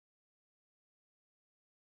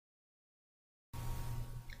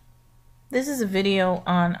This is a video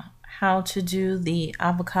on how to do the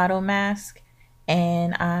avocado mask,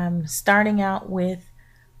 and I'm starting out with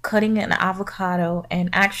cutting an avocado. And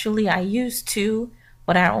actually I used two,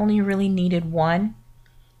 but I only really needed one.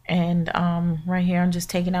 And right here I'm just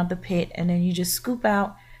taking out the pit, and then you just scoop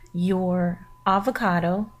out your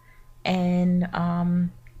avocado and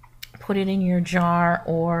put it in your jar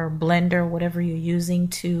or blender, whatever you're using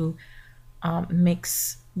to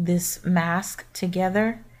mix this mask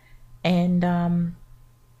together. And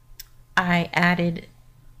I added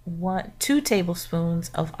 2 tablespoons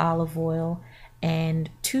of olive oil and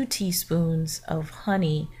 2 teaspoons of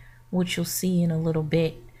honey, which you'll see in a little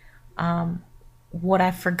bit. What I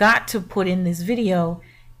forgot to put in this video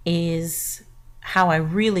is how I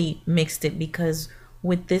really mixed it, because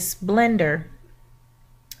with this blender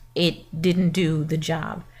it didn't do the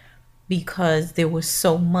job, because there was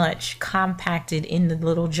so much compacted in the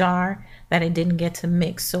little jar that it didn't get to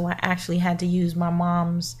mix. So I actually had to use my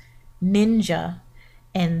mom's Ninja,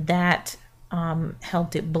 and that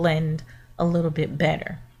helped it blend a little bit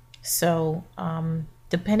better. So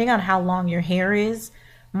depending on how long your hair is,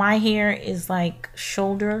 my hair is like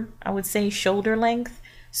shoulder, I would say shoulder length.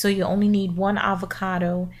 So you only need 1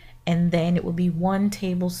 avocado, and then it will be 1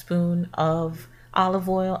 tablespoon of olive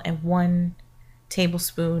oil and 1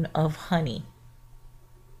 tablespoon of honey.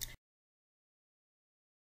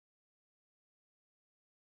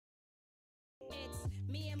 It's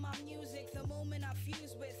me and my music, the moment I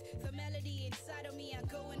fuse with the melody inside of me. I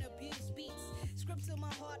go and abuse beats, script to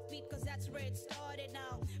my heartbeat, cause that's where it started.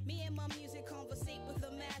 Now me and my music conversate with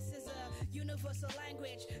the masses, a universal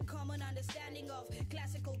language, common understanding of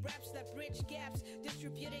classical raps that bridge gaps,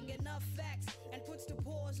 distributing enough facts and puts to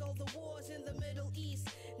pause all the wars in the Middle East.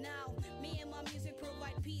 Now me and my music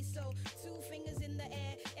provide peace, so 2 fingers in the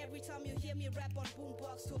air every time you hear me rap on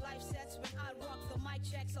boombox to live sets. When I rock the mic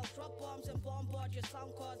checks, I'll drop bombs and bombard your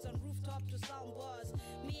sound cards on rooftop to sound bars.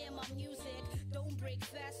 Me and my music don't break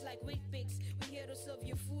fast like wig picks. We're here to serve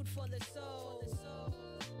you food for the soul.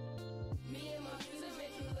 Me and my music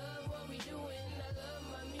make you love what we doing. I love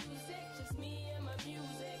my music, just me and my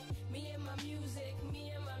music. Me and my music,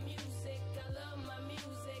 me and my music. I love my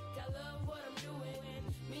music, I love what I'm doing.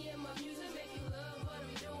 Me and my music make you love what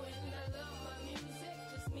I'm doing. I love my music,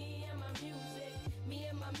 just me and my music. Me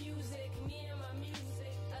and my music, me and my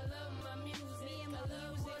music. I love my music, me and my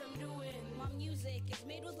love what I'm doing. My music is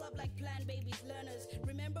made with love like plant babies, learners.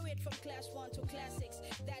 Remember it from class 1 to class 6.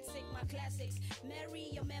 That's it, my classics. Marry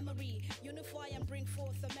your memory, unify and bring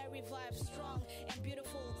forth a merry vibe, strong and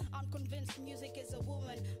beautiful. I'm convinced music is a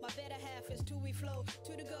woman. My better half is to we flow,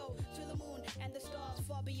 to the go, to the moon and the stars,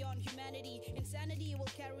 far beyond humanity. Insanity will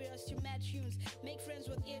carry us to mad tunes. Make friends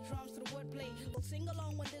with eardrums through wordplay. We'll sing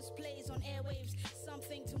along when this plays on airwaves.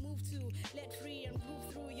 Something to move to, let free and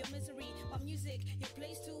groove through your misery. My music, your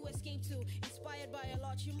place to escape to. Inspired by a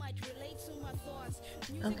lot, you might relate to my thoughts.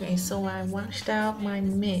 Okay, so I washed out my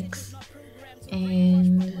mix,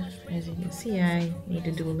 and as you can see, I need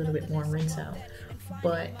to do a little bit more rinse out.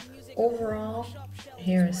 But overall,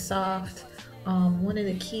 hair is soft. One of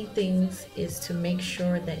the key things is to make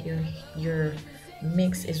sure that your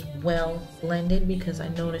mix is well blended, because I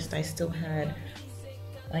noticed I still had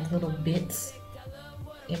like little bits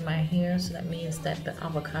in my hair, so that means that the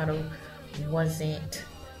avocado wasn't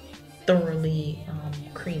thoroughly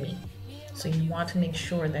creamy. So you want to make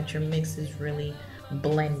sure that your mix is really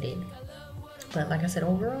blended. But like I said,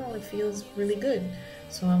 overall it feels really good.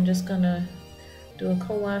 So I'm just gonna do a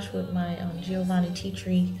co-wash with my Giovanni Tea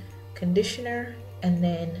Tree conditioner, and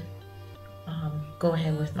then go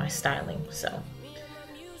ahead with my styling. So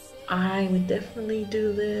I would definitely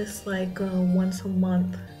do this like once a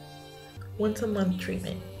month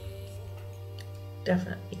treatment.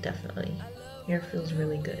 Definitely. Hair feels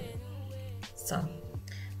really good. So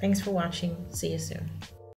thanks for watching. See you soon.